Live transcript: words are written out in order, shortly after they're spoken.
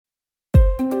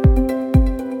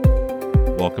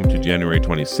welcome to January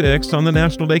 26th on the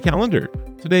National Day calendar.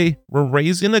 Today, we're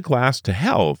raising a glass to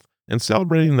health and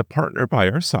celebrating the partner by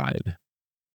our side.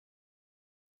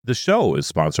 The show is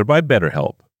sponsored by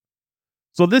BetterHelp.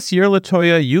 So this year,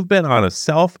 Latoya, you've been on a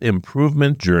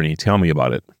self-improvement journey. Tell me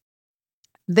about it.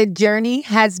 The journey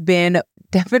has been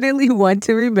definitely one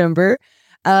to remember.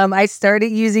 I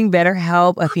started using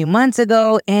BetterHelp a few months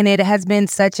ago, and it has been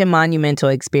such a monumental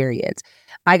experience.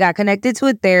 I got connected to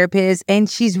a therapist, and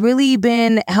she's really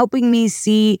been helping me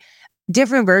see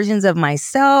different versions of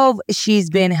myself. She's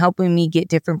been helping me get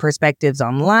different perspectives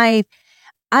on life.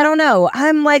 I don't know.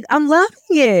 I'm loving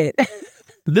it.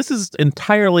 This is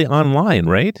entirely online,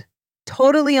 right?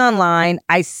 Totally online.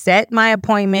 I set my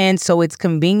appointment so it's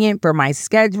convenient for my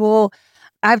schedule.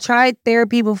 I've tried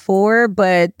therapy before,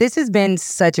 but this has been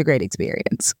such a great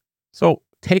experience. So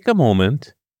take a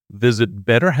moment, visit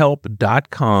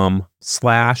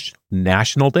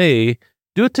betterhelp.com/National Day.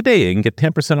 Do it today and get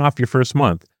 10% off your first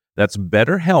month. That's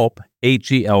BetterHelp,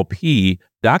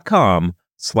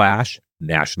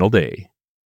 HELP.com/National Day.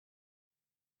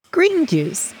 Green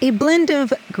juice, a blend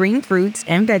of green fruits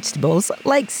and vegetables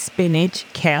like spinach,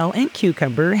 kale, and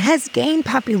cucumber, has gained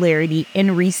popularity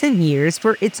in recent years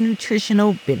for its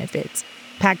nutritional benefits.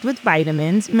 Packed with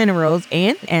vitamins, minerals,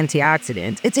 and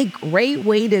antioxidants, it's a great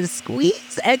way to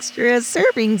squeeze extra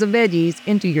servings of veggies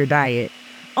into your diet.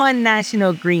 On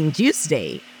National Green Juice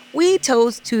Day, we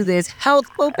toast to this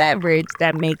healthful beverage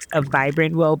that makes a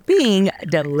vibrant well-being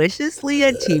deliciously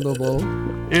achievable.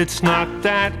 It's not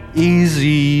that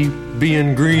easy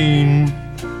being green.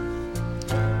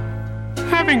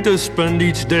 Having to spend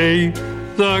each day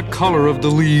the color of the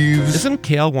leaves. Isn't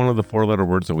kale one of the four-letter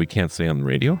words that we can't say on the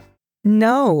radio?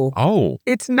 No. Oh.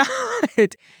 It's not.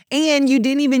 And you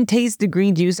didn't even taste the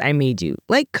green juice I made you.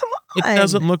 Come on. It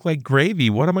doesn't look like gravy.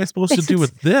 What am I supposed to do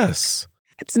with this?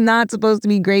 It's not supposed to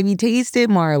be gravy. Taste it,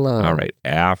 Marlo. All right.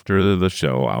 After the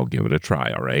show, I'll give it a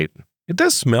try, all right? It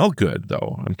does smell good,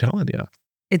 though. I'm telling you.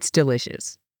 It's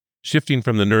delicious. Shifting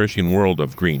from the nourishing world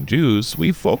of green juice,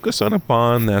 we focus on a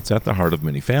bond that's at the heart of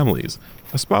many families.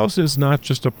 A spouse is not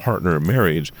just a partner in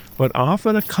marriage, but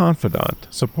often a confidant,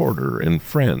 supporter, and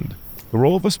friend. The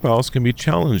role of a spouse can be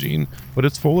challenging, but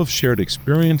it's full of shared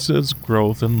experiences,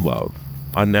 growth, and love.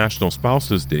 On National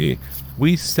Spouses Day,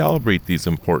 we celebrate these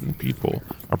important people,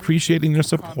 appreciating their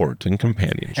support and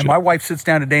companionship. And my wife sits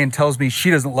down today and tells me she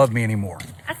doesn't love me anymore.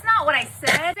 That's not what I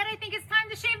said. I think it's time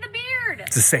to shave the beard.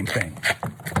 It's the same thing.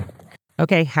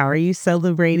 Okay, how are you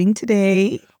celebrating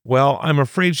today? Well, I'm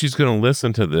afraid she's going to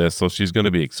listen to this, so she's going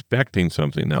to be expecting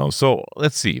something now. So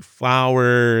let's see.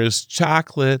 Flowers,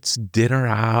 chocolates, dinner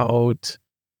out.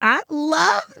 I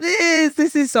love this.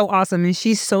 This is so awesome. And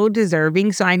she's so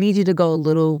deserving. So I need you to go a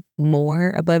little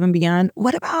more above and beyond.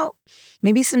 What about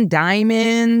maybe some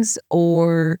diamonds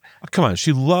or... Oh, come on.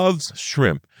 She loves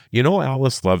shrimp. You know,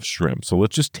 Alice loves shrimp. So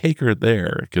let's just take her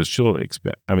there because she'll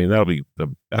expect... I mean, that'll be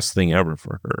the best thing ever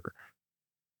for her.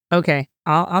 Okay.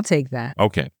 I'll take that.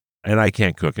 Okay. And I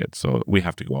can't cook it. So we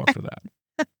have to go out for that.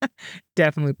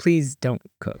 Definitely. Please don't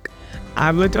cook.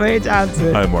 I'm Latoya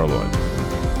Johnson. I'm Marlon.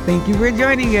 Thank you for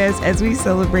joining us as we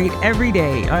celebrate every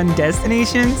day on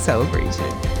Destination Celebration.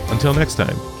 Until next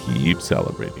time, keep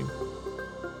celebrating.